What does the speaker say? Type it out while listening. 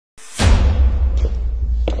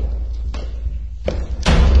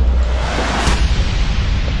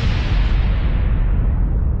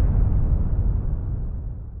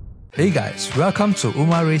Hey guys, welcome to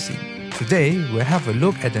UMA Racing. Today, we'll have a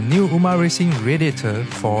look at the new UMA Racing Radiator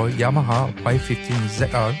for Yamaha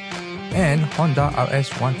Y15ZR and Honda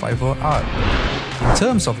RS154R. In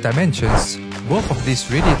terms of dimensions, both of these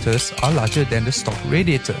radiators are larger than the stock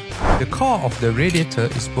radiator. The core of the radiator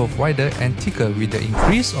is both wider and thicker with the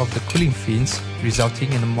increase of the cooling fins,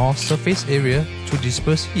 resulting in a more surface area to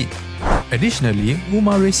disperse heat. Additionally,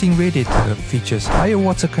 UMA Racing Radiator features higher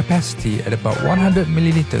water capacity at about 100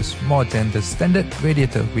 ml more than the standard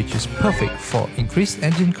radiator, which is perfect for increased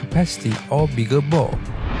engine capacity or bigger bore.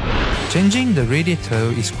 Changing the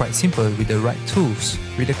radiator is quite simple with the right tools.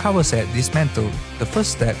 With the cover set dismantled, the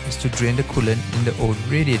first step is to drain the coolant in the old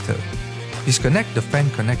radiator. Disconnect the fan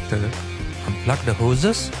connector, unplug the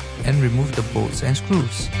hoses, and remove the bolts and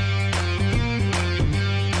screws.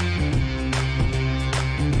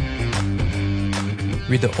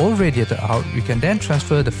 With the old radiator out, we can then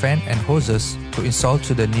transfer the fan and hoses to install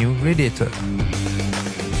to the new radiator.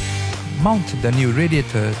 Mount the new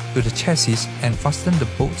radiator to the chassis and fasten the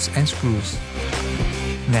bolts and screws.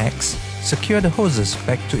 Next, secure the hoses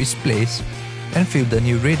back to its place and fill the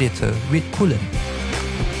new radiator with coolant.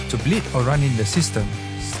 To bleed or run in the system,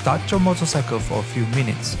 start your motorcycle for a few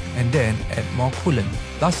minutes and then add more coolant.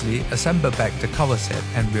 Lastly, assemble back the cover set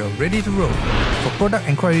and we are ready to roll. For product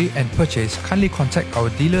inquiry and purchase, kindly contact our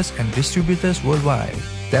dealers and distributors worldwide.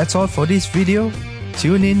 That's all for this video.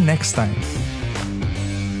 Tune in next time.